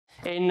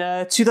In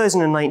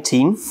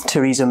 2019,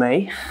 Theresa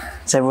May,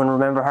 does everyone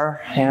remember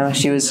her? You know,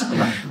 she was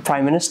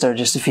Prime Minister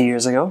just a few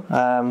years ago.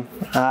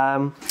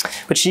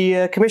 But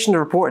she commissioned a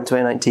report in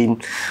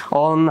 2019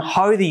 on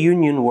how the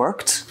union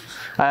worked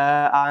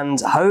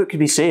and how it could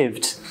be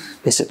saved,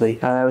 basically.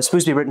 It was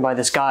supposed to be written by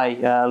this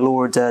guy,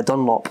 Lord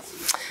Dunlop.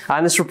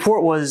 And this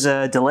report was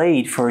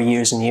delayed for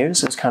years and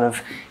years. It was kind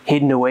of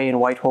hidden away in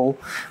Whitehall.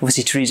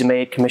 Obviously, Theresa May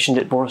had commissioned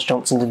it. Boris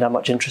Johnson didn't have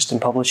much interest in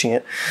publishing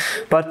it.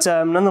 But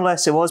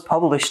nonetheless, it was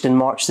published in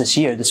March this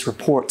year, this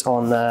report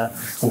on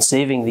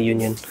saving the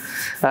union.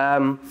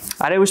 And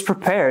it was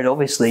prepared,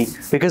 obviously,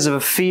 because of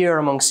a fear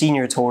among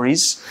senior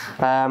Tories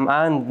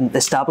and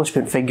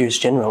establishment figures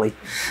generally,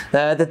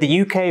 that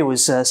the UK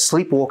was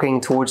sleepwalking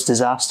towards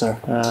disaster,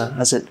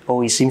 as it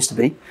always seems to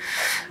be.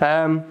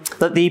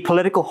 That the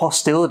political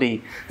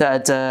hostility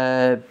that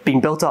had been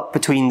built up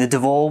between the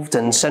devolved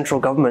and central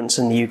governments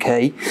in the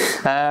UK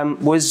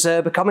was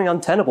becoming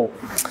untenable.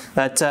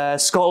 That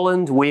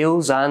Scotland,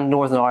 Wales and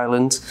Northern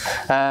Ireland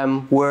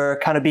were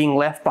kind of being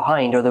left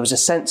behind, or there was a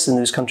sense in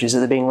those countries that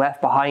they're being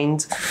left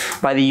behind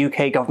by the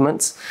UK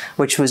government,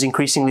 which was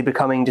increasingly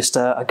becoming just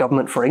a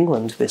government for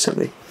England,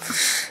 basically.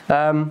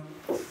 And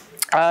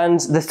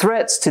the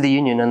threats to the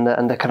union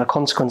and the kind of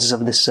consequences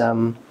of this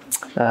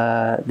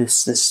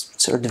this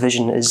sort of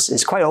division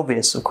is quite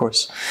obvious, of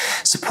course.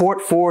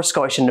 Support for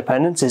Scottish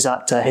independence is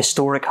at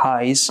historic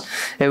highs.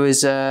 It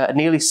was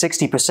nearly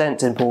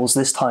 60% in polls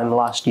this time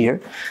last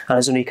year, and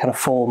has only kind of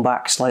fallen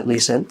back slightly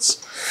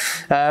since.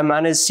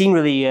 And has seen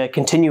really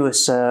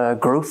continuous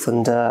growth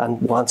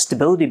and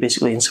stability,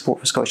 basically, in support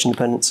for Scottish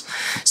independence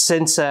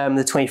since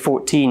the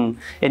 2014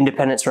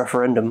 independence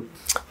referendum,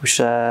 which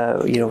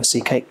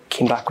obviously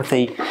came back with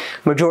a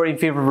majority in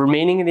favour of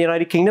remaining in the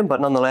United Kingdom, but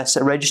nonetheless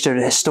it registered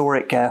a historic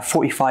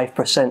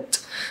 45%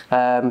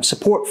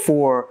 support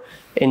for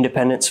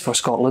independence for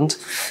Scotland,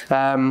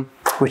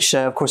 which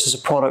of course is a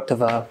product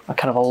of a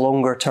kind of a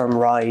longer term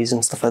rise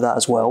and stuff like that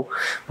as well,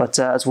 but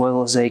as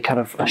well as a kind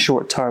of a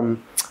short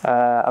term,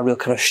 a real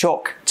kind of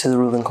shock to the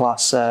ruling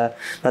class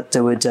that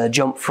they would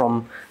jump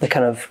from the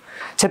kind of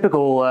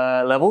typical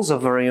levels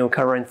of kind of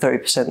around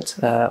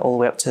 30% all the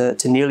way up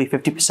to nearly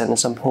 50% in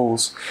some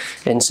polls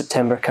in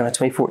September kind of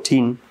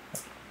 2014.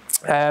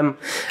 And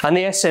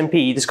the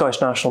SNP, the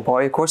Scottish National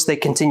Party, of course, they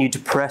continue to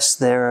press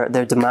their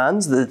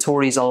demands that the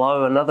Tories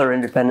allow another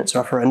independence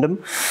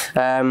referendum.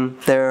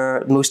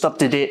 Their most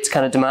up-to-date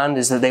kind of demand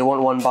is that they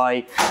want one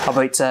by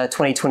about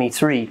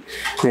 2023,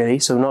 really,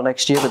 so not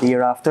next year, but the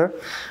year after.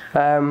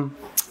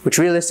 Which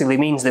realistically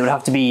means they would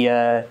have to be,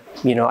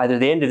 either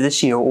the end of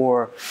this year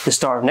or the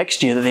start of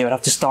next year, that they would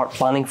have to start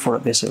planning for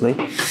it, basically.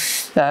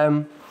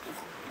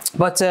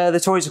 But the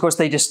Tories, of course,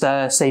 they just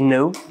say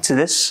no to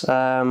this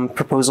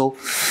proposal,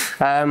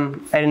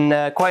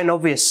 and quite an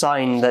obvious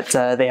sign that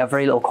they have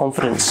very little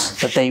confidence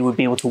that they would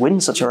be able to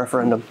win such a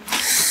referendum.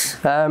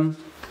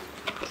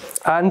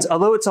 And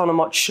although it's on a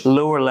much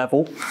lower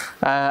level,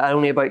 at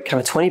only about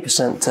kind of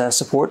 20%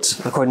 support,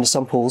 according to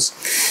some polls,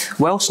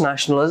 Welsh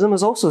nationalism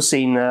has also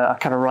seen a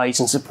kind of rise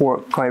in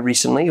support quite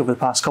recently over the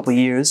past couple of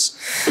years.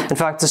 In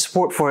fact, the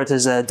support for it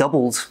has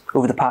doubled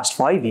over the past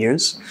 5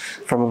 years,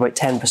 from about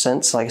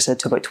 10%, like I said,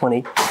 to about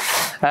 20%.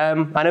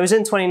 And it was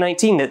in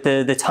 2019 that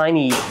the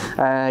tiny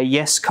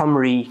Yes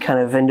Cymru kind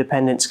of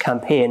independence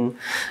campaign,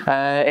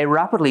 it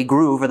rapidly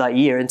grew over that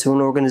year into an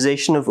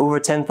organisation of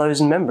over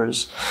 10,000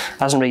 members. It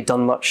hasn't really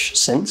done much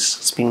since.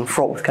 It's been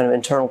fraught with kind of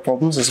internal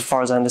problems, as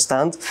far as I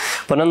understand.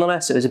 But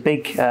nonetheless, it was a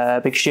big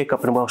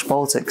shake-up in Welsh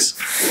politics.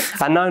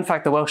 And now, in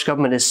fact, the Welsh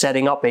Government is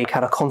setting up a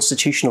kind of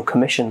constitutional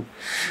commission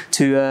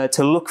to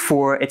look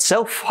for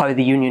itself how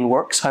the union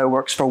works, how it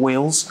works for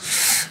Wales.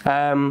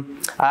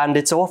 And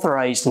it's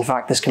authorised, in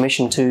fact, this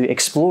commission to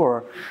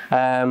explore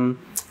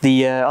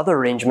the other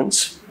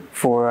arrangements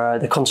for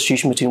the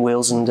constitution between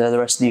Wales and the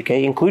rest of the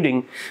UK,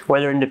 including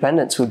whether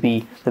independence would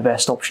be the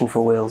best option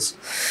for Wales.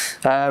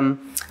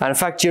 And in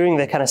fact, during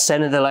the kind of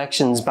Senate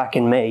elections back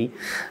in May,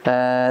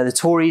 the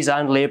Tories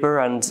and Labour,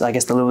 and I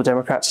guess the Liberal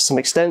Democrats to some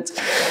extent,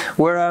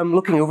 were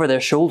looking over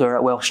their shoulder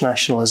at Welsh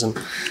nationalism,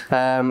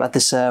 at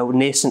this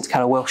nascent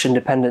kind of Welsh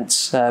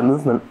independence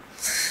movement.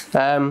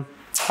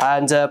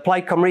 And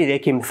Plaid Cymru, they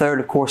came third,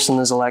 of course, in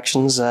those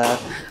elections,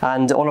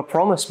 and on a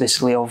promise,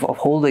 basically, of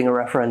holding a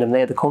referendum. They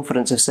had the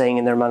confidence of saying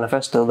in their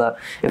manifesto that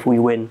if we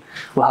win,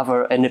 we'll have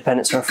our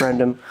independence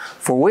referendum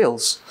for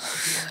Wales.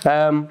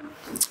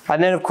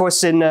 And then, of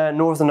course, in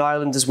Northern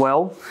Ireland as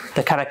well,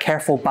 the kind of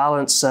careful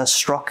balance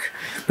struck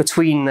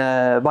between,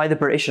 by the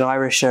British and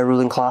Irish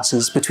ruling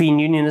classes, between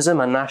unionism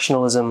and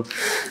nationalism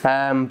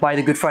by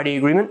the Good Friday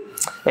Agreement.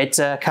 It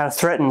kind of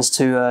threatens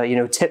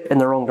to, tip in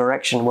the wrong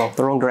direction. Well,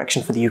 the wrong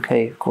direction for the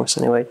UK, of course,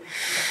 anyway.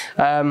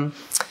 And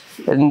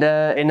in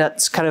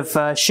that kind of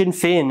Sinn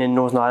Féin in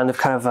Northern Ireland have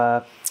kind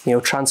of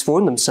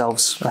transformed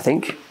themselves, I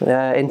think,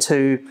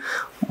 into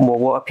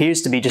what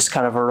appears to be just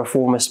kind of a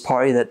reformist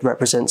party that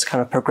represents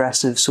kind of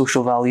progressive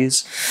social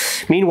values.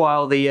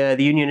 Meanwhile, the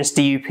Unionist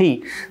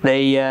DUP,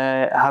 they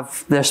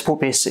have their support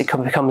base. It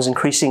becomes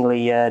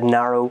increasingly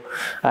narrow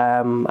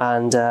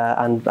and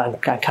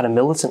kind of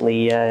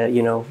militantly,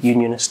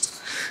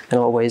 unionist in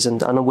a lot of ways,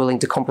 and unwilling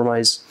to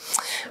compromise.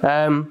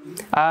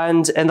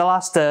 And in the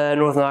last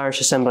Northern Irish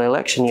Assembly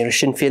election,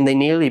 Sinn Féin, they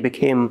nearly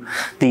became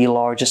the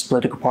largest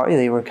political party.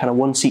 They were kind of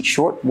one seat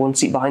short, one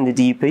seat behind the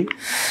DUP.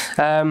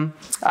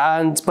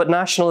 But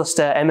nationalist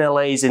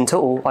MLAs in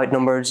total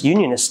outnumbered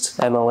unionist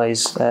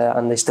MLAs,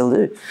 and they still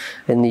do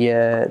in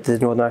the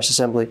Northern Irish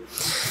Assembly.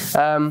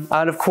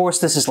 And of course,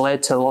 this has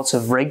led to lots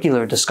of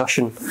regular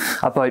discussion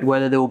about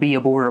whether there will be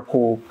a border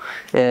poll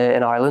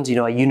in Ireland,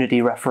 a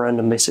unity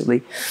referendum,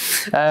 basically.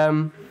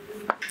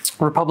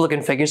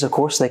 Republican figures, of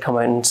course, they come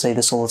out and say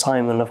this all the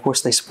time, and of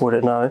course they support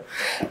it now.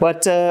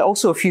 But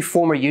also a few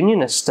former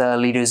unionist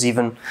leaders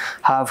even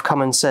have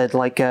come and said,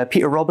 like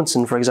Peter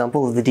Robinson, for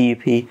example, of the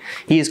DUP,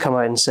 he has come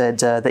out and said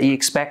that he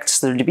expects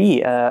there to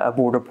be a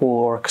border poll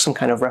or some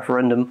kind of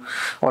referendum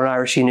on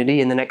Irish unity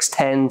in the next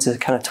 10 to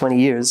kind of 20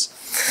 years.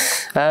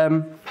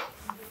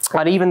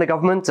 And even the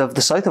government of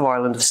the south of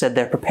Ireland have said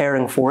they're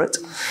preparing for it,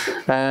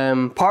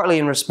 partly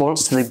in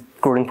response to the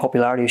growing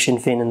popularity of Sinn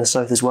Féin in the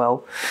south as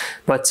well,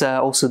 but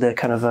also the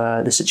kind of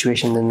the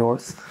situation in the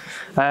north.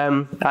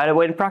 And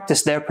in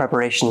practice, their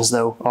preparations,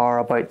 though, are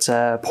about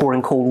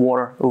pouring cold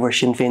water over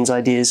Sinn Féin's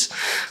ideas,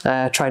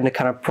 trying to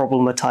kind of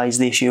problematise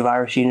the issue of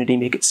Irish unity,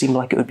 make it seem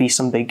like it would be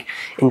some big,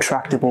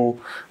 intractable,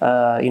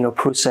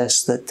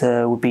 process that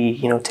would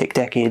be, take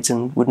decades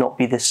and would not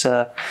be this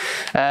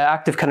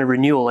active kind of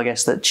renewal, I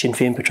guess, that Sinn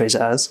Féin portrays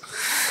it as.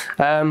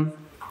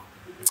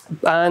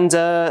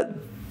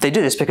 They do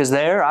this because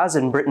there, as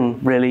in Britain,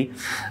 really,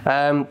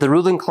 the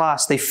ruling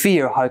class, they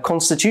fear how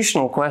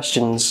constitutional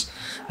questions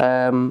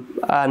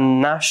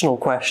and national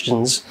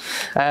questions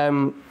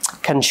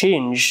can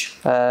change,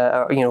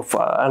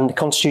 and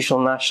constitutional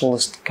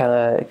nationalist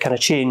kind of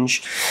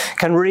change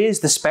can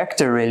raise the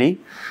spectre, really,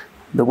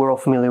 that we're all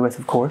familiar with,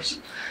 of course,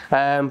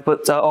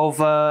 but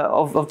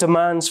of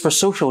demands for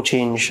social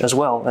change as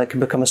well. It can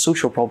become a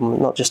social problem,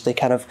 not just a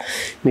kind of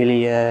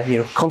merely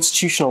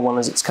constitutional one,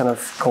 as it's kind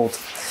of called.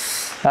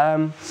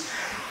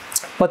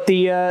 But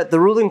the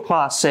ruling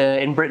class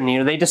in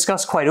Britain, they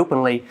discuss quite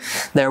openly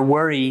their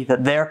worry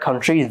that their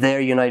country, their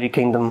United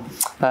Kingdom,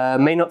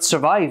 may not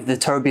survive the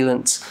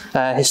turbulent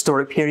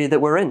historic period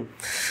that we're in,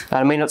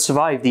 and may not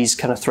survive these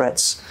kind of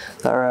threats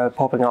that are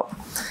popping up.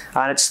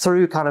 And it's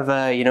through kind of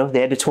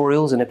the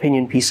editorials and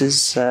opinion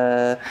pieces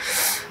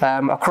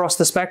across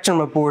the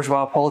spectrum of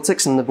bourgeois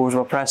politics and the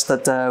bourgeois press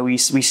that we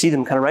see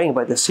them kind of writing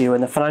about this.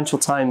 In the Financial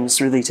Times,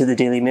 really to the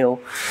Daily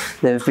Mail,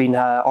 there have been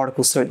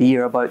articles throughout the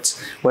year about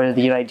whether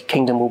the United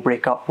Kingdom will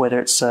break up, whether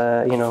it's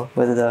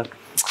whether the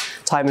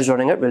time is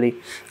running out, really.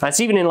 And it's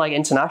even in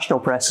international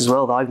press as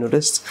well that I've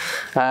noticed.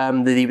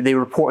 They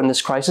report on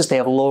this crisis. They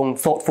have long,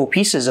 thoughtful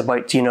pieces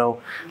about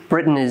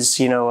Britain is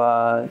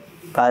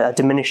a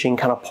diminishing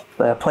kind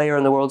of player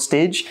on the world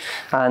stage,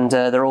 and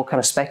they're all kind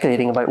of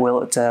speculating about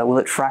will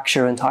it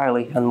fracture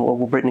entirely, and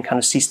will Britain kind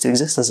of cease to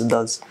exist as it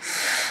does.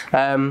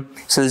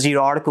 So there's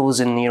articles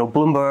in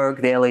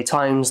Bloomberg, the LA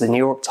Times, the New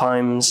York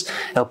Times,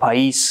 El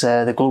País,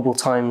 the Global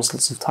Times,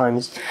 lots of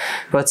times,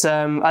 but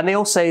and they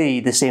all say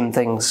the same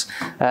things.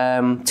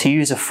 To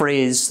use a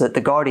phrase that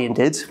the Guardian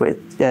did,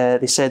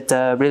 they said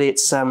really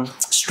it's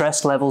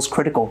stress levels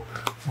critical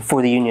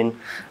for the union,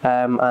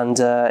 and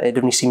it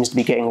only seems to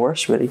be getting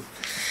worse, really.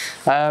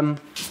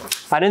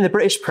 And in the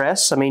British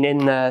press,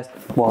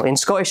 in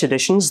Scottish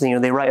editions,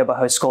 they write about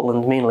how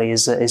Scotland mainly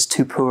is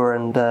too poor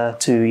and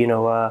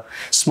too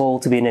small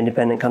to be an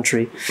independent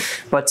country.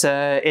 But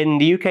in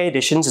the UK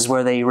editions is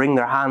where they wring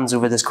their hands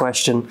over this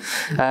question,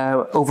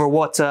 over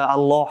what a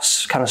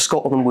loss kind of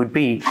Scotland would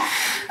be.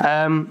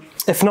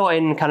 If not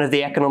in kind of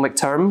the economic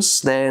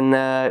terms, then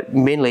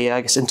mainly,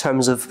 I guess, in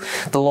terms of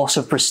the loss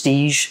of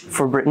prestige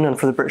for Britain and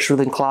for the British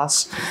ruling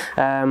class,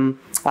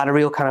 and a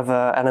real kind of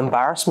an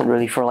embarrassment,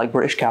 really, for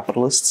British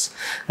capitalists,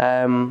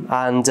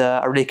 and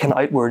a really kind of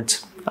outward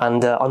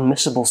and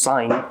unmissable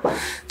sign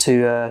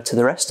to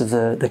the rest of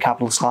the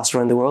capitalist class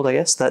around the world, I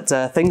guess,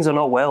 that things are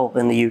not well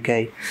in the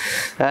UK.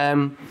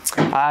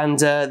 And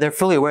they're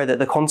fully aware that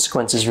the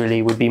consequences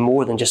really would be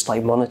more than just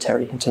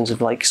monetary, in terms of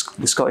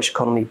the Scottish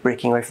economy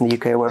breaking away from the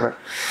UK or whatever.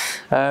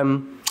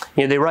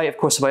 They write, of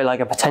course,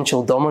 about a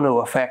potential domino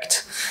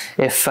effect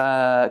if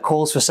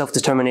calls for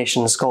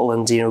self-determination in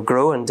Scotland,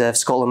 grow, and if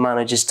Scotland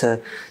manages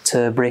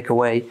to break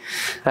away.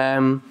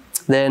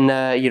 Then,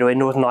 in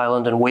Northern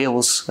Ireland and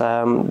Wales,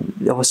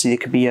 obviously there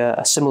could be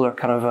a similar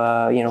kind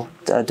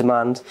of,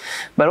 demand.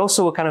 But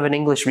also kind of in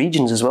English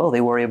regions as well,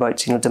 they worry about,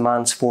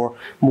 demands for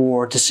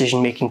more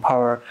decision-making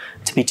power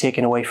to be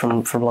taken away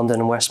from London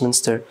and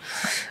Westminster.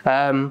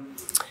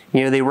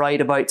 They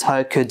write about how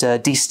it could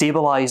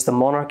destabilise the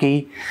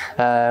monarchy,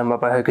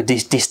 about how it could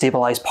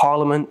destabilise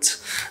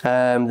Parliament,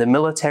 the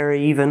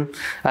military even,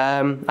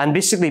 and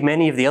basically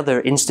many of the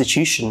other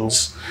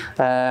institutions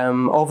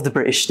of the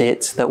British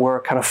state that were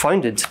kind of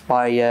founded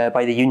by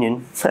the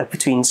Union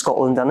between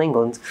Scotland and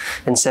England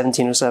in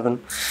 1707.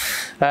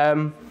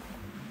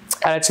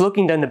 And it's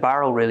looking down the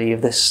barrel, really,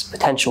 of this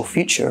potential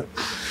future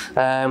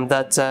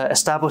that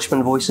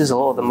establishment voices, a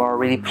lot of them are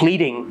really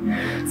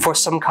pleading for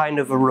some kind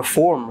of a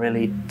reform,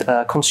 really,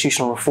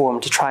 constitutional reform,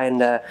 to try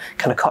and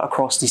kind of cut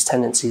across these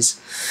tendencies.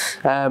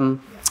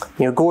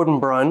 Gordon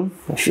Brown,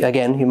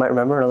 again, you might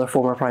remember, another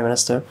former Prime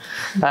Minister,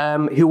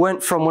 who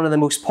went from one of the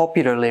most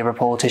popular Labour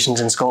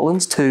politicians in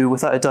Scotland to,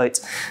 without a doubt,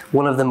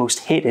 one of the most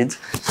hated,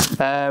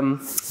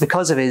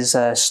 because of his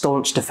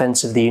staunch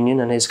defence of the Union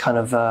and his kind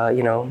of,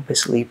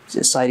 basically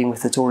siding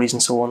with the Tories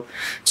and so on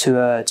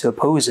to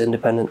oppose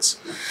independence.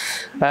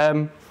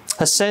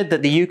 Has said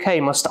that the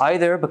UK must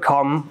either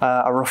become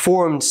a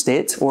reformed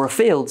state or a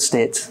failed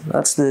state.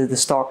 That's the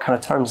stark kind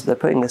of terms that they're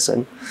putting this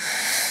in.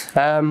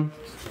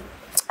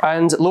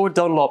 And Lord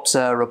Dunlop's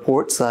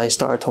report that I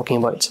started talking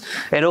about,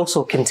 it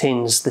also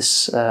contains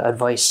this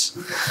advice,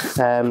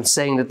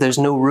 saying that there's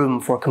no room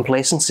for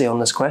complacency on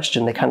this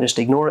question. They can't just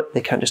ignore it.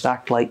 They can't just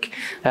act like,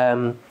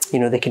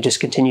 they can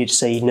just continue to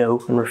say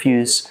no and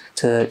refuse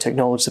to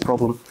acknowledge the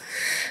problem.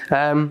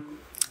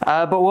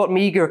 But what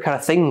meagre kind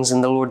of things in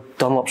the Lord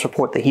Dunlop's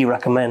report that he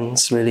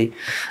recommends, really.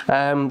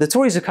 The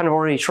Tories have kind of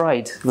already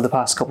tried over the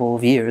past couple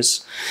of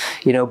years.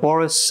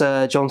 Boris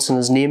Johnson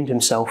has named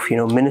himself,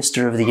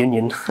 Minister of the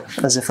Union,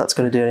 as if that's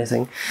going to do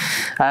anything.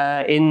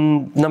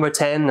 In Number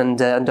 10 and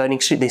Downing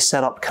Street, they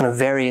set up kind of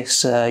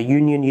various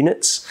union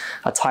units,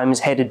 at times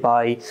headed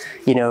by,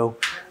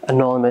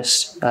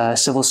 anonymous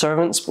civil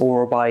servants,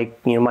 or by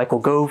Michael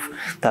Gove,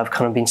 that have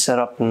kind of been set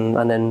up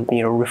and then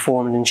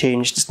reformed and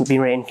changed. It's been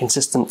very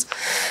inconsistent,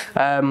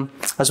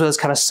 as well as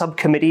kind of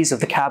subcommittees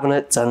of the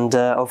cabinet and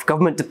of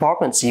government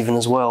departments even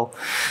as well.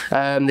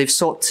 They've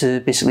sought to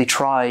basically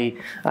try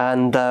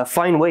and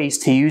find ways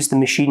to use the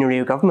machinery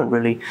of government,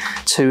 really,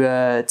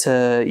 to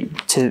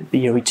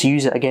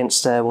use it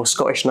against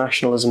Scottish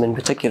nationalism in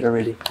particular,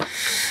 really.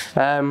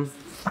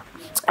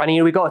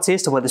 And we got a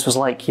taste of what this was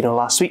like,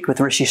 last week with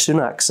Rishi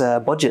Sunak's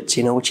budget,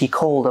 which he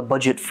called a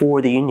budget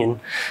for the Union,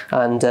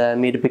 and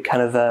made a big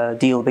kind of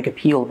deal, big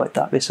appeal about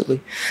that,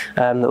 basically.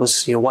 That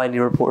was widely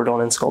reported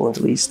on in Scotland,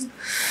 at least.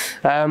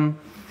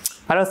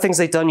 I know things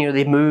they've done,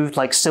 they moved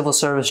like civil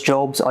service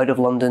jobs out of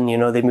London,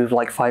 they moved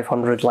like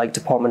 500 like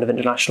Department of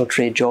International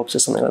Trade jobs or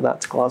something like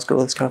that to Glasgow,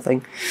 this kind of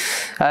thing.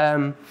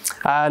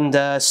 And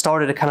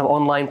started a kind of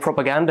online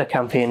propaganda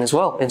campaign as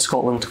well in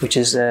Scotland, which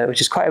is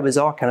quite a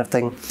bizarre kind of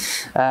thing.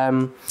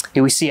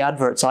 We see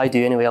adverts, I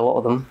do anyway, a lot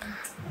of them.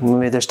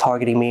 Maybe there's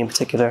targeting me in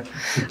particular,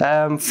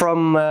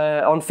 from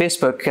on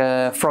Facebook,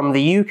 from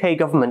the UK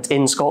government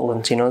in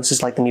Scotland. This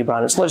is like the new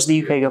brand. It's not just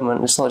the UK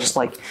government. It's not just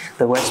like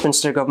the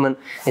Westminster government.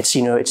 It's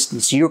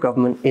it's your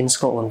government in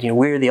Scotland.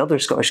 We're the other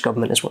Scottish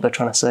government is what they're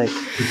trying to say.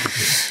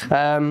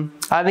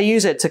 And they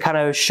use it to kind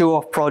of show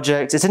off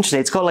projects. It's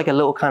interesting. It's got like a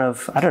little kind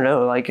of, I don't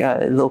know, like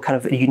a little kind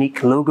of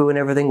unique logo and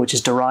everything, which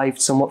is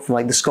derived somewhat from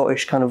like the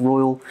Scottish kind of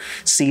royal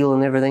seal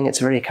and everything. It's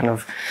very kind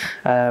of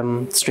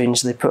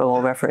strange. They put a lot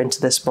of effort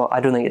into this, but I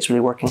don't think it's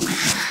really working.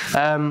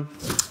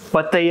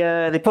 But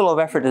they put a lot of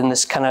effort in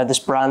this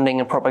branding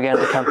and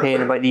propaganda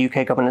campaign about the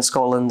UK government in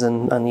Scotland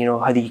and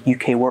how the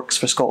UK works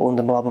for Scotland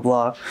and blah blah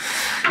blah,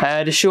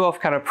 to show off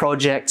kind of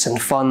projects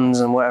and funds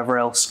and whatever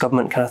else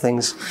government kind of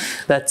things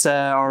that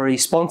are already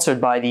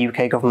sponsored by the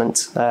UK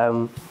government.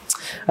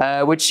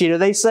 Which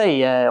they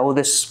say,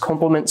 this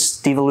complements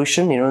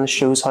devolution. This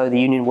shows how the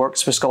Union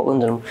works for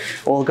Scotland and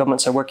all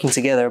governments are working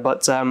together.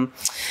 But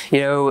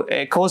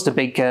it caused a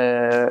big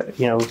row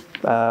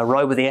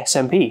with the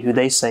SNP, who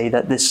they say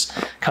that this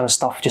kind of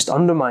stuff just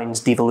undermines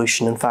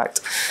devolution, in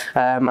fact,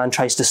 and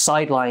tries to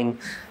sideline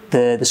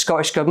the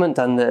Scottish government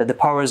and the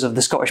powers of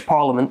the Scottish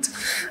Parliament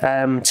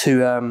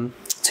to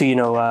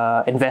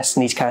invest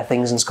in these kind of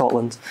things in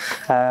Scotland,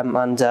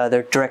 and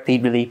they're directly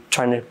really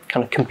trying to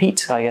kind of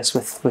compete, I guess,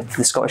 with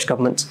the Scottish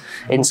government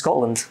in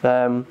Scotland.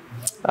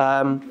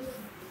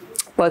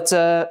 But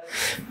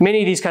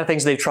many of these kind of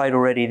things they've tried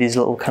already, these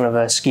little kind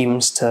of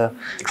schemes to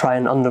try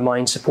and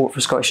undermine support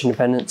for Scottish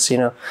independence.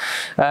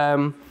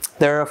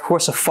 They're, of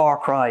course, a far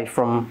cry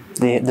from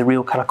the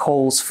real kind of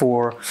calls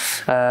for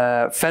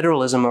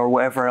federalism or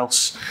whatever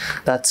else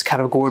that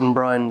kind of Gordon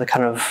Brown, the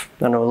kind of,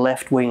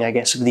 left wing, I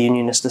guess, of the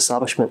unionist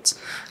establishment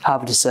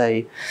have to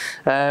say.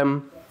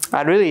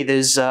 And really,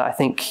 there's, I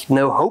think,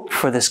 no hope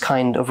for this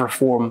kind of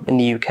reform in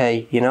the UK.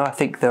 I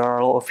think there are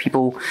a lot of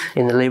people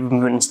in the Labour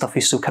movement and stuff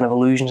who still kind of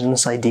illusions in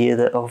this idea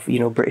of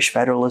British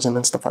federalism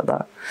and stuff like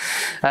that.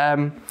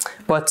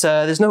 But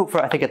there's no hope for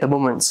it, I think, at the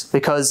moment,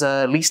 because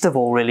least of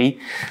all, really,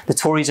 the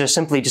Tories are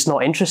simply just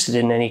not interested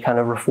in any kind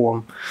of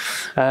reform.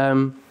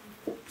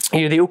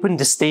 the open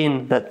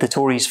disdain that the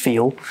Tories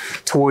feel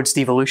towards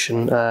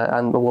devolution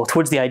and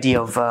towards the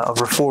idea of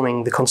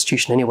reforming the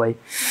constitution anyway,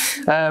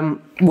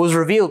 was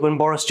revealed when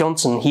Boris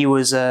Johnson he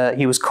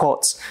was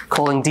caught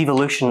calling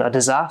devolution a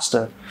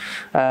disaster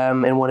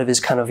in one of his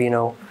kind of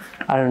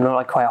I don't know,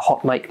 like quite a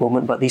hot mic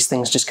moment, but these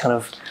things just kind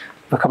of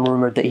become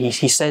rumoured that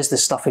he says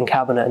this stuff in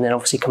cabinet and then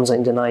obviously comes out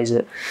and denies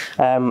it,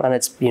 and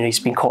it's he's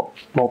been caught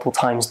multiple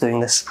times doing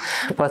this,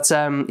 but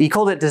he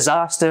called it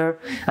disaster,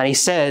 and he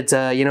said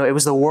it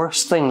was the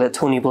worst thing that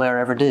Tony Blair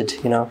ever did,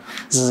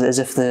 as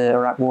if the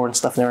Iraq War and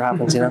stuff never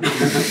happens,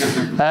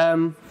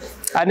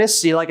 And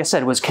this, like I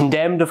said, was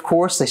condemned, of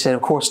course. They said,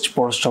 of course,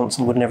 Boris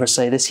Johnson would never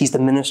say this. He's the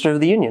Minister of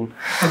the Union.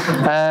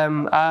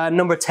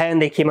 Number 10,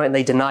 they came out and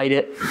they denied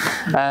it.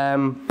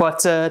 But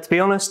to be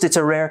honest, it's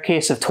a rare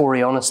case of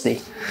Tory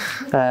honesty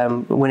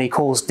when he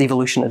calls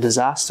devolution a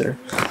disaster.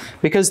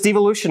 Because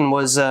devolution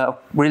was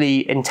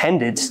really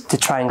intended to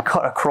try and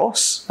cut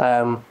across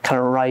kind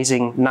of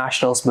rising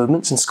nationalist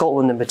movements, in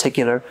Scotland in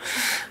particular.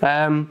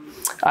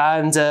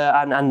 And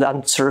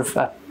sort of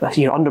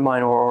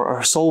undermine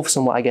or solve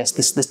somewhat, I guess,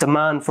 this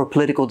demand for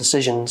political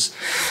decisions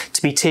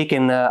to be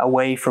taken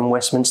away from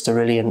Westminster,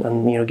 really,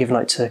 and given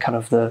out to kind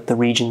of the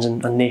regions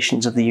and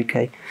nations of the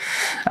UK.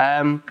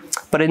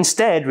 But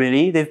instead,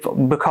 really, they've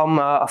become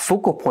a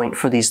focal point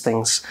for these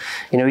things.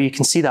 You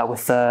can see that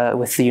with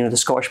the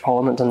Scottish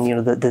Parliament and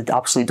the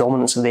absolute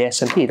dominance of the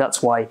SNP.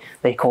 That's why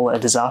they call it a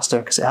disaster,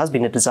 because it has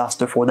been a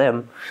disaster for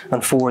them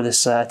and for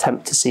this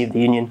attempt to save the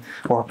Union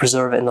or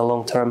preserve it in the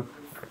long term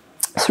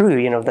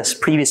through this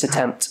previous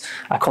attempt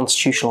at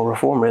constitutional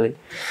reform, really.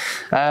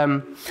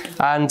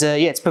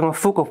 It's become a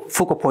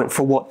focal point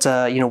for what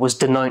was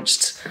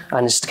denounced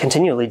and is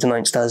continually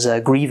denounced as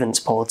grievance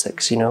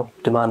politics.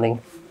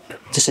 Demanding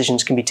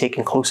decisions can be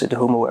taken closer to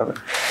home or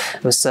whatever.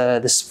 It was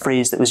this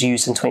phrase that was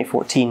used in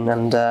 2014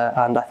 and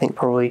I think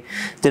probably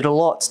did a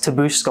lot to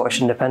boost Scottish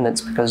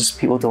independence, because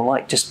people don't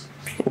like just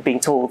being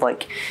told,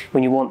 like,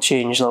 when you want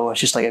change, it's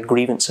just like a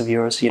grievance of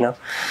yours,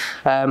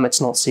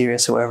 it's not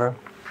serious or whatever.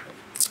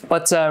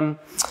 But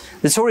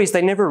the Tories,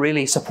 they never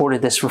really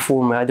supported this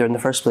reform either in the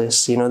first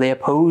place. They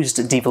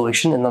opposed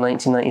devolution in the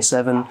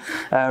 1997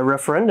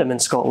 referendum in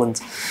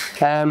Scotland.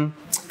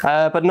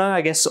 But now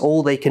I guess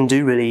all they can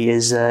do really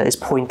is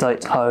point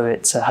out how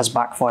it has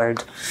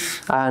backfired,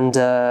 and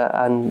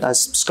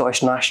as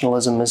Scottish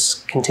nationalism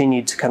has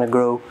continued to kind of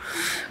grow,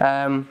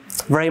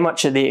 very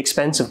much at the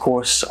expense, of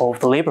course,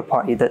 of the Labour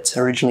Party that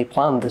originally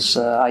planned this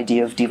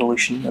idea of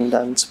devolution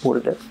and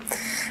supported it.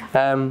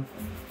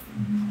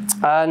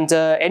 And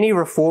any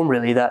reform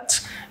really that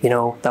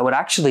that would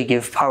actually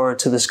give power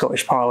to the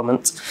Scottish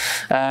Parliament,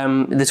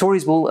 the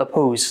Tories will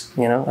oppose,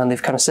 and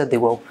they've kind of said they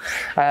will.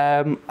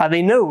 And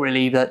they know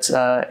really that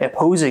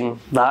opposing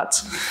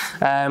that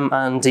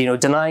and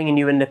denying a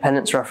new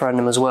independence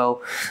referendum as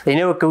well, they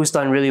know it goes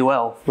down really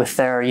well with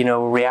their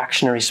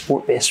reactionary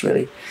support base,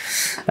 really.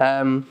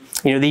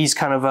 These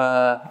kind of,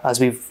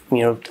 as we've,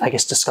 I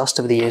guess discussed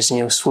over the years,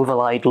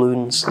 swivel-eyed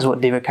loons is what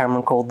David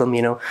Cameron called them,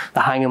 the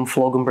hang 'em,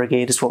 flog 'em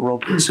brigade is what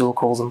Rob Sewell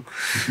calls them.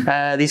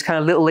 These kind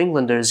of little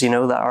Englanders,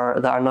 that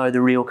are now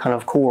the real kind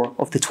of core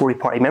of the Tory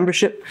party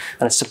membership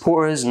and its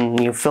supporters,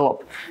 and fill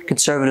up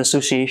conservative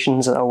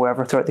associations or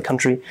wherever throughout the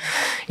country.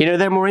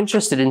 They're more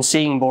interested in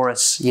seeing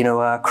Boris,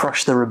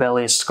 crush the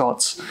rebellious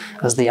Scots,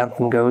 as the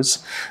anthem goes,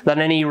 than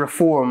any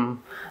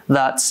reform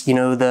that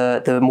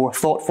the more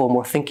thoughtful,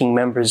 more thinking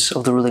members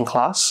of the ruling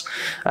class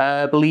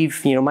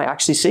believe might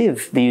actually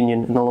save the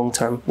Union in the long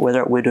term, whether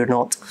it would or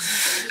not.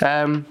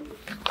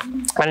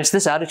 And it's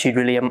this attitude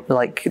really,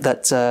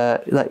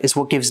 that is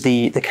what gives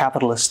the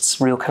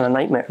capitalists real kind of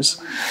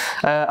nightmares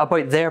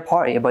about their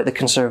party, about the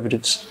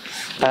Conservatives.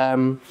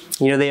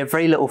 They have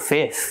very little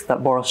faith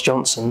that Boris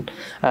Johnson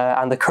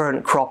and the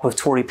current crop of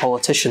Tory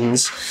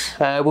politicians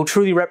will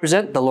truly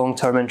represent the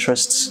long-term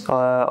interests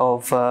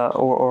of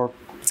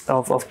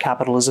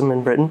capitalism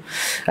in Britain,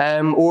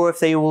 or if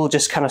they will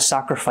just kind of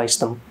sacrifice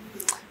them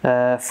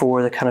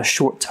for the kind of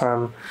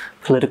short-term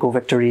political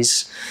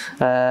victories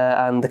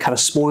and the kind of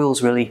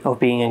spoils really of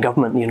being in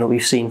government.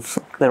 We've seen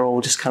they're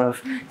all just kind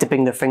of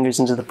dipping their fingers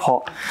into the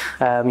pot,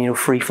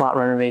 free flat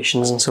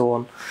renovations and so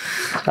on.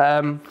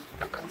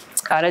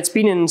 And it's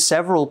been in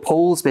several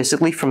polls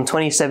basically from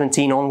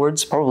 2017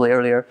 onwards, probably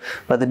earlier,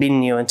 but they've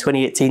been in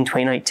 2018,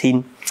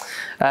 2019.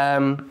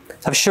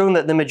 Have shown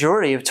that the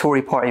majority of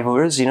Tory party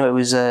voters, it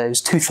was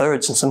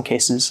 2/3 in some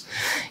cases,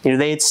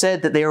 they had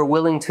said that they are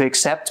willing to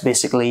accept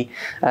basically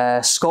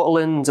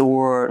Scotland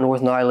or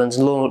Northern Ireland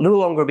no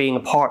longer being a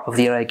part of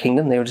the United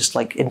Kingdom. They were just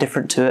like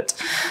indifferent to it,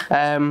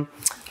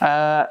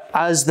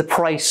 as the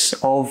price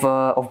of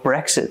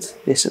Brexit,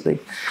 basically.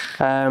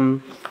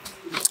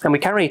 And we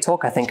can't really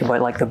talk, I think,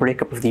 about like the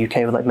breakup of the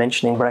UK without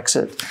mentioning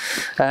Brexit.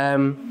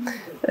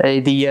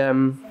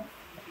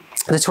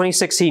 The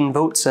 2016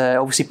 votes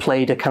obviously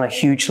played a kind of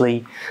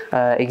hugely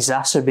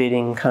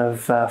exacerbating kind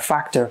of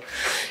factor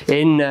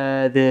in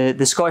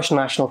the Scottish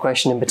national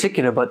question in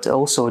particular, but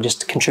also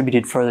just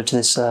contributed further to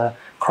this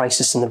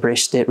crisis in the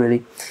British state,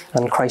 really,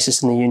 and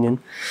crisis in the Union.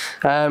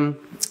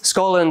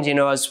 Scotland,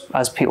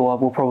 as people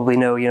will probably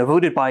know,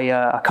 voted by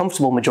a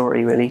comfortable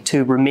majority, really,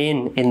 to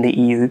remain in the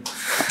EU.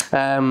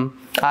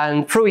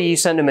 And pro-EU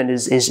sentiment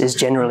is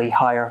generally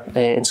higher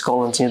in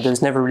Scotland.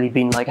 There's never really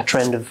been like a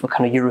trend of a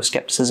kind of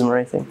Euroscepticism or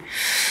anything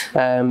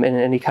in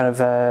any kind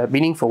of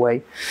meaningful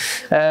way.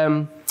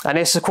 And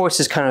this, of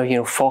course, is kind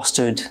of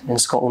fostered in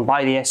Scotland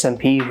by the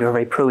SNP, who are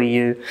very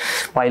pro-EU,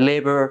 by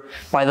Labour,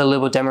 by the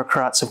Liberal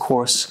Democrats, of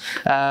course.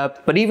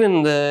 But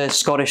even the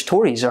Scottish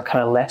Tories are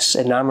kind of less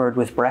enamoured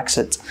with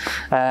Brexit.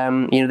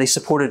 They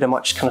supported a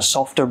much kind of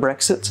softer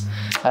Brexit,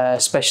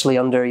 especially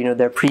under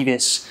their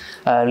previous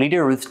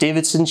leader, Ruth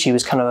Davidson. She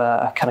was kind of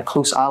a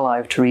close ally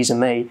of Theresa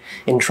May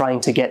in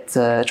trying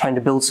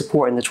to build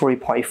support in the Tory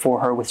party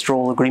for her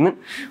withdrawal agreement,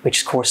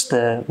 which, of course,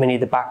 many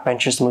of the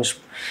backbenchers, the most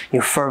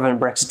fervent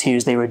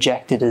Brexiteers, they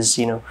rejected as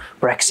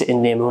Brexit in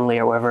name only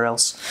or whatever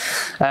else.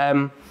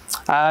 In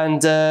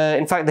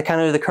fact,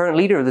 the current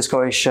leader of the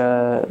Scottish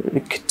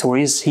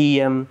Tories,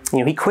 he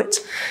quit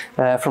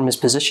from his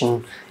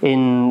position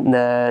in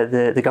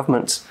the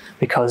government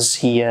because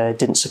he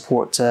didn't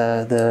support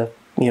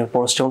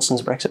Boris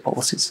Johnson's Brexit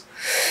policies.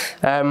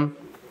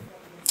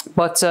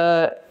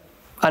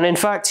 And in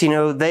fact,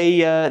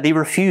 they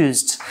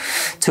refused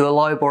to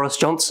allow Boris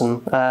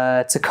Johnson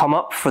to come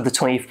up for the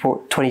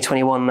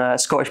 2021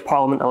 Scottish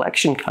Parliament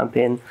election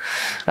campaign.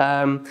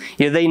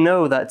 They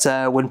know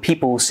that when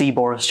people see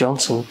Boris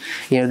Johnson,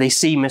 they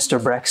see Mr.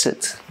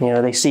 Brexit,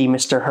 they see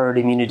Mr. Herd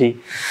Immunity,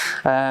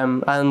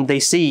 and they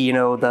see,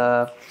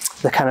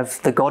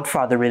 the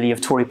godfather, really,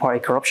 of Tory party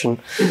corruption,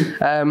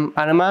 and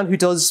a man who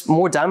does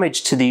more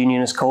damage to the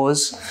Unionist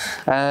cause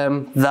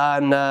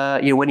than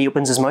when he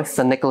opens his mouth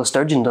than Nicola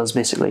Sturgeon does,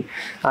 basically.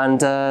 And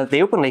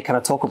they openly kind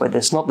of talk about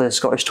this. Not the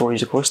Scottish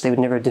Tories, of course; they would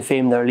never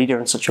defame their leader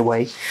in such a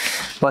way.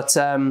 But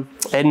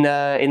in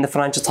the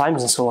Financial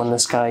Times and so on,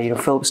 this guy,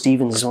 Philip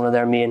Stevens, is one of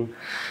their main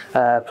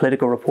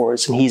political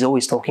reporters, and he's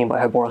always talking about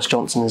how Boris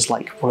Johnson is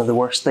like one of the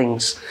worst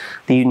things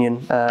the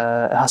Union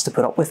has to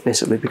put up with,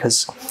 basically,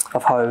 because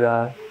of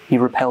how he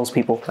repels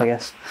people, I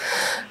guess.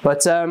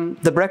 But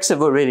the Brexit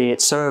vote, really,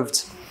 it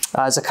served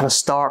as a kind of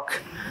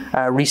stark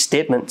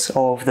restatement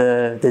of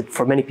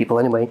for many people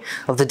anyway,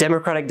 of the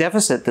democratic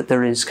deficit that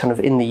there is kind of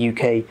in the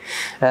UK.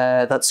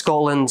 That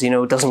Scotland,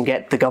 doesn't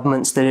get the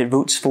governments that it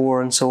votes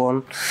for and so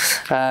on,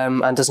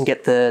 and doesn't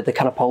get the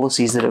kind of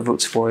policies that it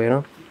votes for,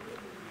 In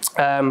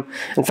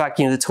fact,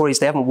 the Tories,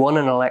 they haven't won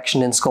an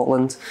election in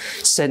Scotland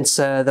since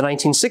the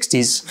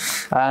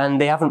 1960s, and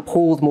they haven't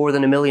polled more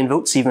than 1 million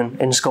votes even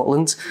in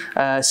Scotland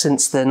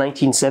since the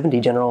 1970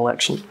 general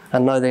election,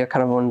 and now they're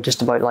kind of on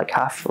just about like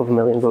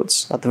 500,000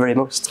 votes at the very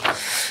most.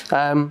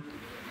 And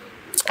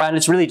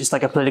it's really just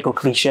like a political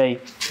cliche,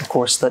 of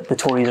course, that the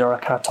Tories are a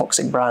kind of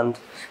toxic brand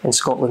in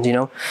Scotland,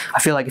 I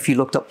feel like if you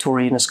looked up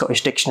Tory in a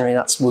Scottish dictionary,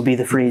 that would be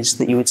the phrase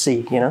that you would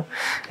see,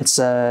 It's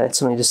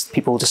only just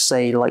people just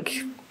say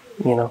like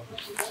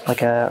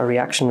a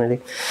reaction, really.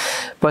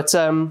 But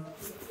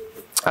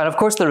and of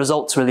course the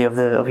results, really, of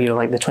the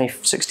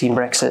 2016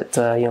 Brexit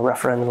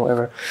referendum or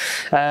whatever,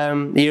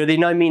 they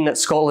now mean that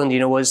Scotland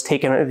was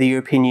taken out of the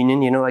European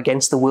Union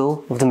against the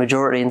will of the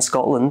majority in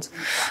Scotland,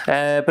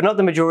 but not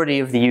the majority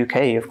of the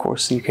UK, of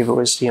course. The UK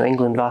voters,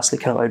 England vastly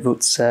kind of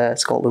outvotes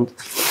Scotland.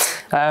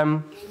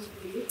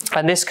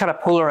 And this kind of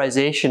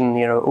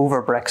polarisation,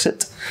 over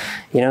Brexit,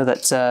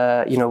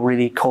 that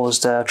really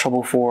caused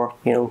trouble for,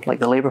 like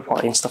the Labour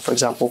Party and stuff, for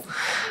example,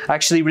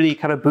 actually really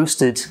kind of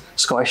boosted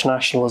Scottish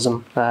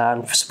nationalism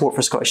and support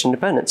for Scottish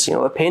independence.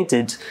 It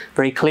painted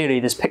very clearly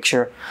this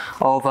picture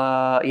of,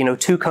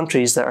 two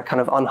countries that are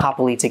kind of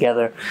unhappily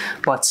together,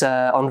 but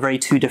on very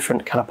two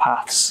different kind of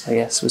paths, I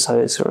guess, was how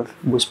it sort of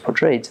was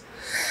portrayed.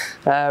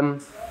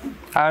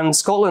 And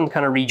Scotland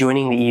kind of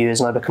rejoining the EU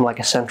has now become like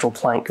a central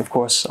plank, of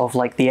course, of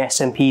like the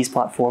SNP's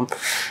platform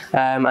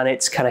and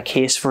its kind of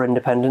case for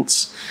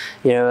independence.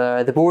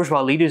 The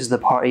bourgeois leaders of the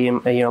party,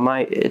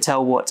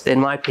 tell what, in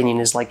my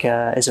opinion, is like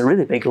is a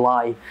really big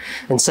lie,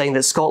 in saying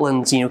that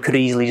Scotland, could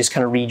easily just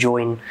kind of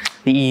rejoin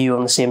the EU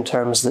on the same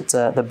terms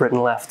that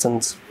Britain left.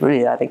 And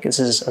really, I think this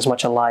is as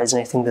much a lie as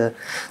anything the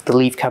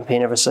Leave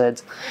campaign ever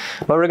said.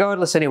 But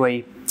regardless,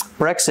 anyway,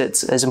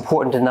 Brexit is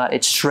important in that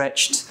it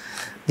stretched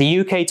the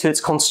UK to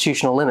its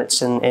constitutional limits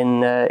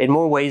in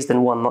more ways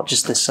than one, not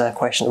just this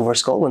question over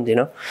Scotland,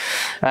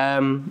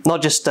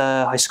 not just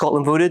how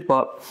Scotland voted,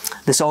 but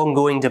this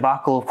ongoing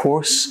debacle, of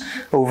course,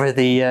 over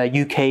the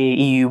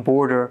UK-EU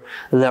border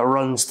that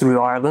runs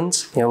through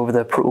Ireland, over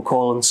the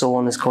protocol and so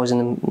on, is causing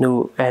them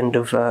no end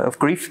of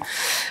grief.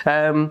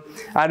 And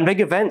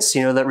big events,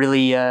 that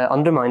really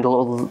undermined a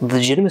lot of the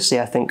legitimacy,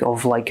 I think,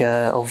 of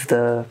of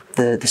the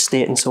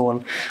state and so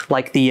on,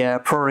 like the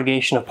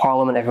prorogation of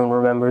Parliament, everyone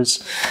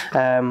remembers.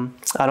 And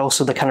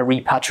also the kind of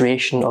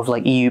repatriation of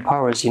like EU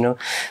powers,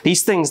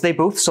 These things, they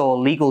both saw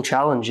legal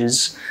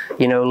challenges,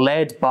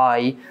 led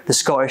by the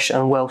Scottish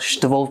and Welsh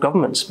devolved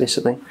governments,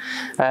 basically.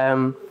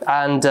 And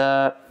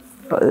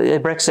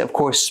Brexit, of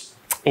course,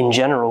 in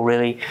general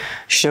really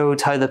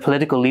showed how the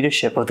political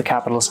leadership of the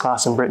capitalist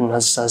class in Britain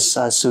has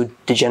so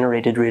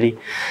degenerated really,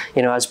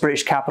 as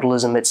British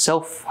capitalism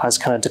itself has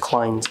kind of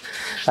declined,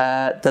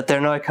 that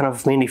they're now kind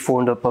of mainly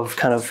formed up of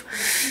kind of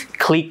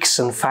cliques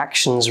and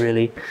factions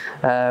really,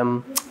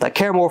 that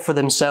care more for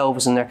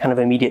themselves and their kind of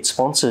immediate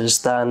sponsors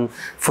than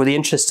for the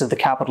interests of the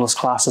capitalist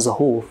class as a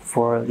whole,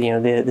 for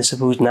the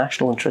supposed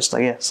national interest,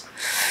 I guess.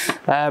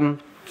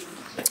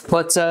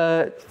 But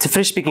to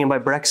finish speaking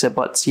about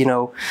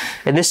Brexit,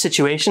 in this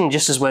situation,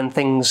 just as when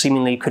things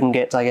seemingly couldn't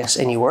get, I guess,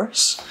 any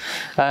worse,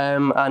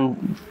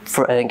 and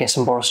for, I guess,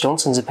 in Boris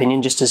Johnson's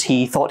opinion, just as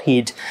he thought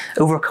he'd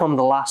overcome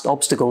the last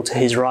obstacle to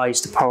his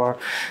rise to power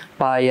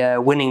by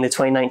winning the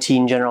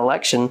 2019 general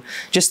election,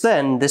 just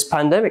then this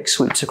pandemic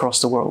sweeps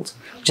across the world,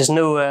 which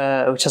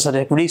has had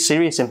a really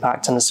serious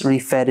impact, and it's really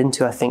fed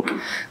into, I think,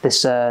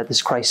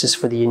 this crisis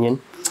for the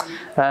Union.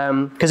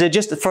 Because it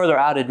just further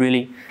added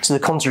really to the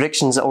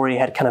contradictions that already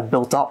had kind of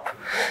built up.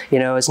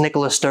 As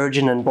Nicola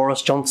Sturgeon and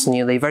Boris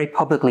Johnson, they very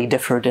publicly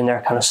differed in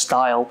their kind of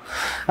style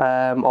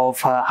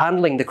of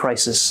handling the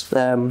crisis,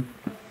 though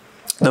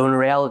in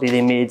reality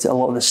they made a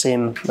lot of the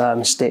same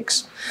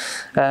mistakes.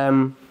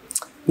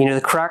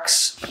 The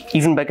cracks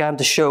even began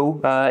to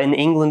show in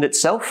England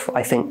itself,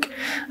 I think,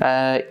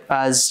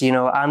 as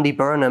Andy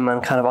Burnham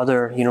and kind of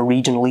other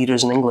regional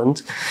leaders in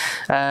England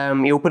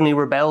openly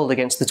rebelled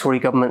against the Tory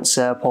government's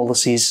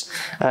policies,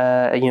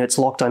 its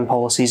lockdown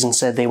policies, and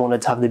said they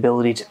wanted to have the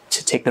ability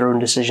to take their own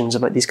decisions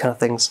about these kind of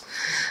things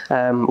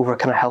over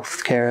kind of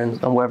healthcare and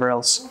whatever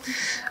else.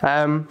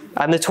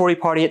 And the Tory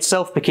party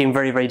itself became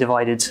very, very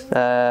divided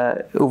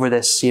over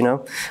this,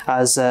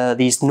 as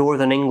these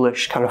Northern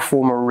English kind of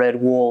former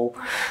Red Wall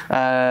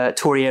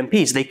Tory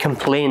MPs, they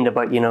complained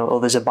about,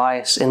 there's a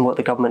bias in what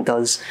the government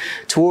does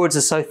towards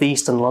the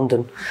southeast and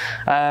London.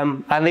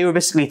 And they were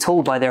basically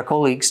told by their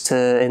colleagues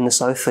in the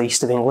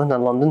southeast of England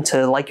and London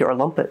to like it or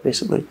lump it,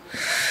 basically.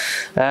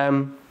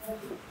 But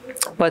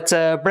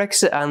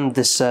Brexit and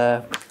this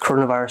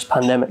coronavirus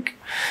pandemic,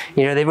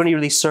 they've only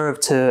really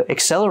served to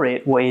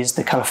accelerate what is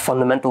the kind of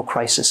fundamental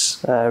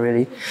crisis,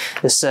 really.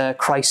 This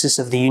crisis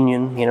of the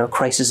Union,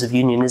 crisis of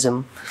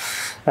unionism.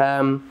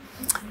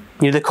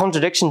 The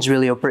contradictions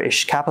really of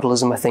British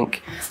capitalism, I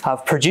think,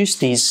 have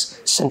produced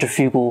these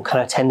centrifugal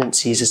kind of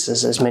tendencies,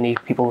 as many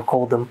people have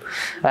called them,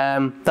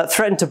 that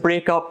threaten to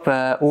break up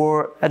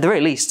or at the very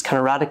least kind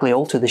of radically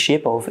alter the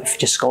shape of, if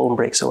just Scotland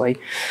breaks away,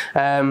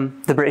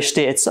 the British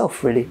state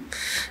itself, really.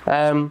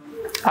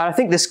 And I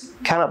think this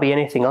cannot be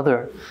anything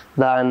other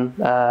than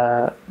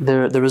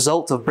the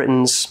result of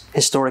Britain's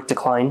historic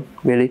decline,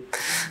 really,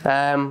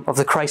 of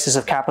the crisis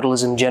of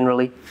capitalism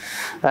generally,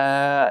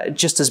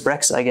 just as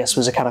Brexit, I guess,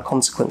 was a kind of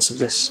consequence of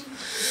this.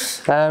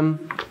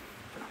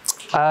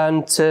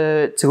 And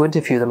to go into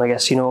a few of them, I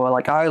guess,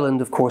 like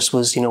Ireland, of course,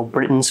 was,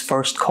 Britain's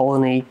first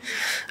colony,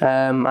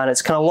 and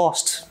it's kind of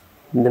lost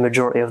the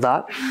majority of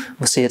that.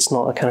 We'll see it's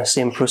not a kind of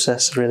same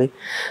process really,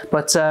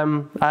 but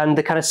and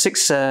the kind of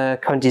 6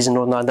 counties in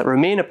Northern Ireland that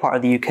remain a part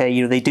of the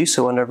UK, they do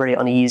so under a very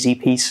uneasy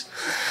peace,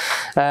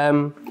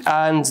 and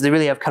they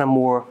really have kind of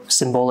more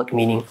symbolic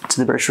meaning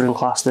to the British ruling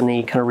class than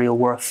any kind of real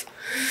worth.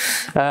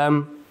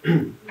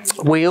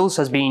 Wales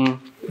has been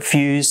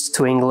fused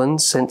to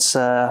England since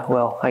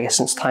well, I guess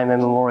since time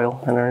immemorial.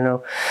 I don't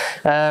know.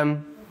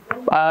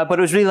 But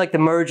it was really like the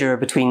merger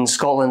between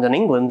Scotland and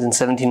England in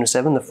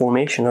 1707, the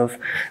formation of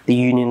the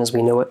Union as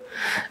we know it,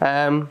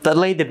 that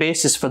laid the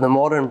basis for the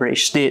modern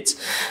British state,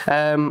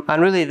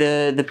 and really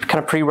the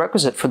kind of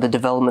prerequisite for the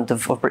development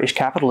of British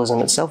capitalism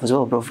itself as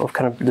well, of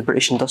kind of the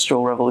British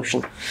Industrial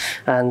Revolution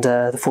and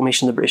the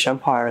formation of the British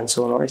Empire and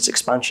so on, or its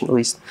expansion at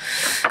least.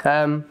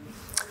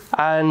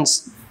 And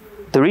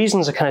the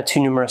reasons are kind of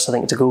too numerous, I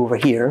think, to go over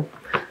here.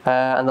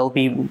 And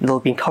they'll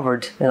be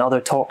covered in other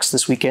talks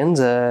this weekend.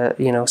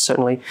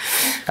 Certainly.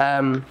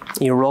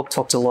 Rob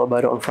talked a lot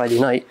about it on Friday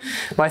night,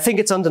 but I think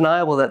it's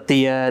undeniable that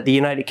the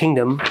United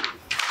Kingdom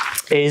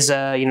is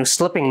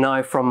slipping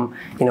now from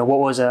what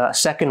was a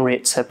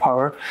second-rate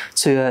power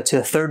to a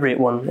third-rate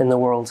one in the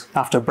world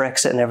after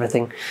Brexit and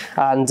everything.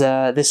 And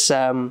this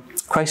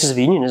crisis of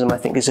unionism, I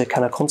think, is a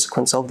kind of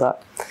consequence of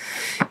that.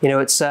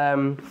 It's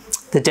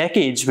the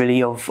decades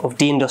really of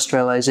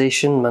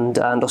deindustrialization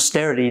and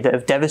austerity that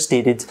have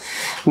devastated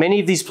many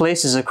of these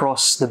places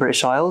across the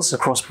British Isles,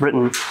 across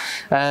Britain,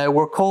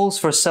 where calls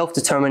for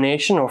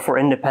self-determination or for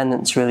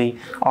independence really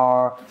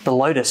are the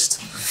loudest.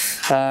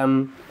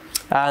 And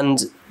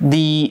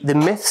the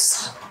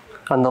myths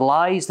and the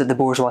lies that the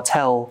bourgeois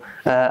tell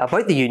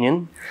about the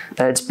Union,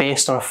 that it's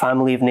based on a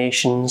family of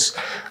nations,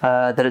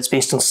 that it's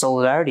based on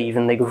solidarity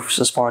even, they go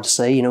as far to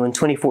say, in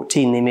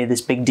 2014 they made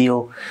this big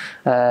deal,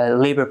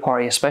 Labour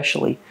Party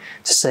especially,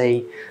 to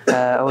say,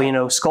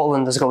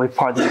 Scotland has got to be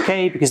part of the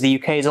UK because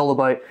the UK is all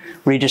about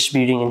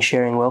redistributing and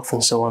sharing wealth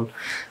and so on.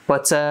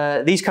 But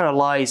these kind of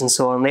lies and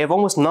so on, they have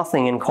almost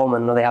nothing in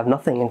common, or they have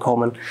nothing in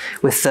common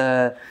with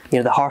the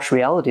harsh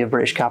reality of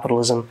British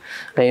capitalism,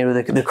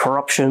 the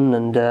corruption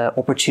and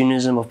opportunism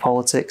cynism of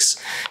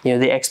politics,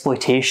 the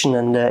exploitation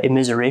and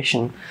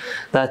immiseration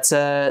that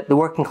the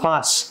working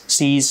class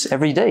sees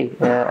every day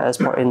as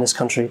part in this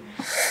country.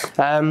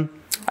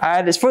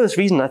 And it's for this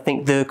reason I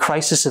think the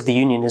crisis of the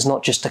union is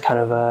not just a kind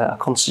of a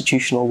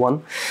constitutional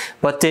one,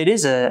 but it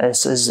is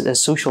a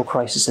social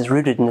crisis. It's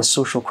rooted in the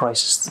social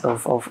crisis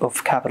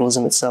of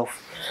capitalism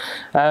itself.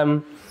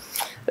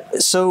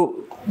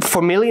 So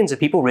for millions of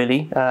people,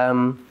 really,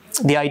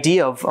 the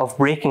idea of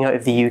breaking out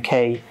of the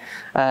UK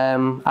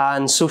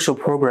and social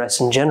progress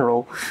in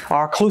general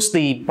are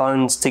closely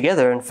bound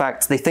together. In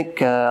fact, they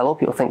think a lot of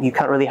people think you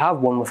can't really have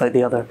one without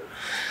the other.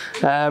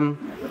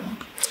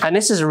 And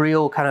this is a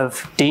real kind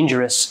of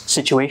dangerous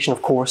situation,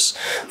 of course,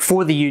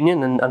 for the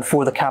union and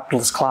for the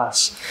capitalist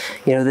class.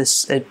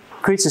 It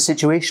creates a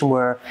situation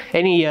where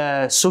any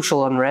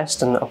social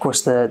unrest and, of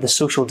course, the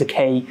social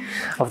decay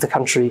of the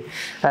country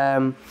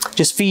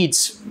just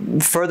feeds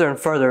further and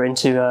further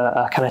into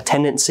a kind of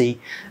tendency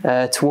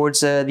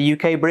towards the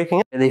UK breaking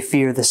out. They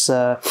fear this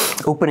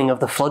opening of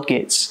the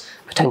floodgates,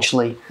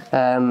 potentially,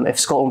 if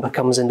Scotland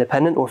becomes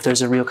independent, or if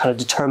there's a real kind of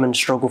determined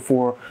struggle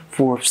for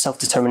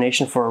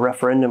self-determination, for a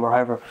referendum,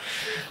 or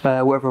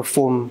whatever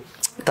form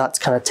that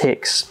kind of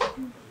takes.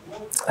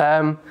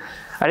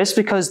 And it's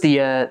because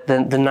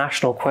the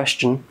national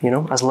question,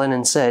 as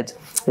Lenin said,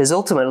 is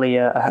ultimately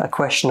a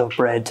question of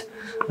bread,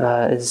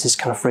 is his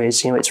kind of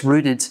phrase. It's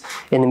rooted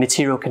in the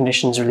material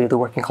conditions, really, of the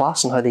working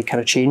class and how they kind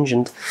of change.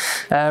 And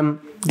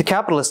the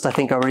capitalists, I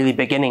think, are really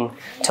beginning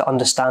to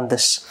understand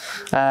this.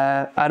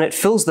 And it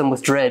fills them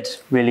with dread,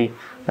 really,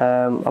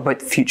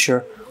 about the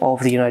future of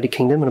the United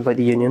Kingdom and about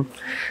the Union.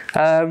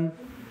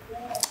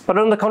 But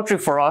on the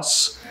contrary, for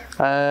us,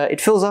 it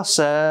fills us,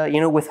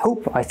 with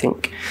hope, I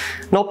think.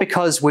 Not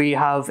because we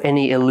have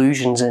any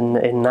illusions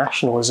in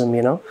nationalism,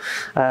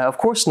 Of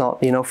course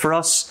not. For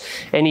us,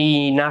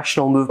 any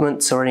national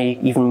movement or any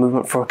even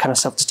movement for kind of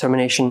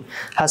self-determination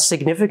has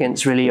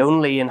significance, really,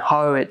 only in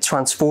how it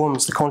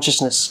transforms the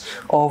consciousness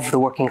of the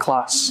working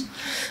class.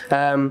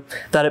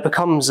 That it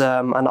becomes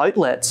an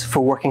outlet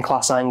for working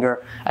class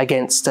anger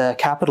against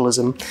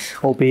capitalism,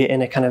 albeit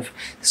in a kind of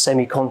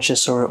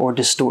semi-conscious or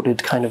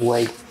distorted kind of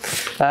way.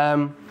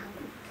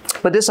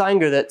 But this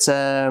anger that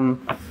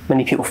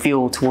many people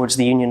feel towards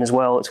the union as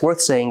well, it's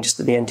worth saying just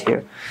at the end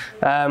here,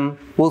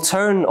 will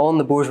turn on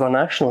the bourgeois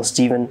nationalists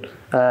even,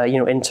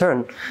 in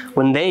turn,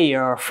 when they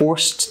are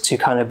forced to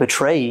kind of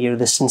betray,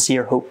 the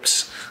sincere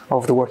hopes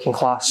of the working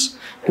class,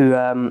 who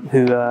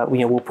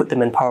will put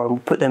them in power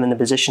and put them in the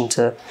position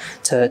to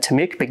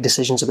make big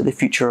decisions about the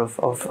future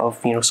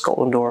of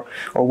Scotland or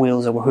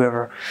Wales or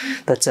whoever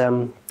that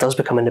does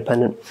become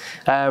independent,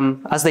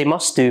 as they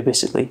must do,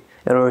 basically,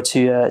 in order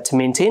to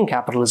maintain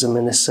capitalism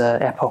in this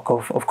epoch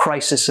of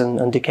crisis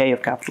and decay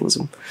of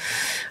capitalism.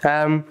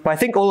 But I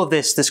think all of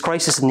this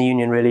crisis in the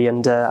union, really,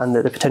 and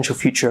the potential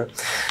future,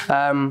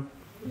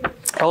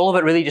 all of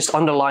it really just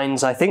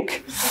underlines, I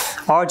think,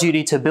 our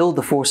duty to build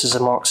the forces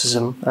of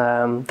Marxism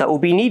that will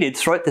be needed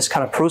throughout this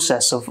kind of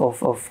process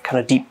of kind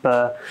of deep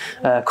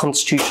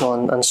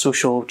constitutional and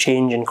social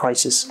change and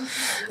crisis.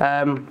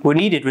 We're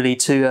needed, really,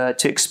 to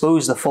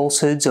expose the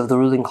falsehoods of the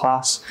ruling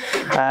class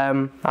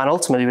and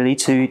ultimately, really,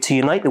 to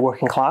unite the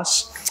working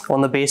class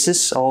on the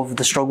basis of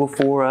the struggle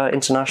for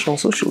international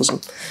socialism.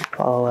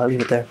 I'll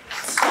leave it there.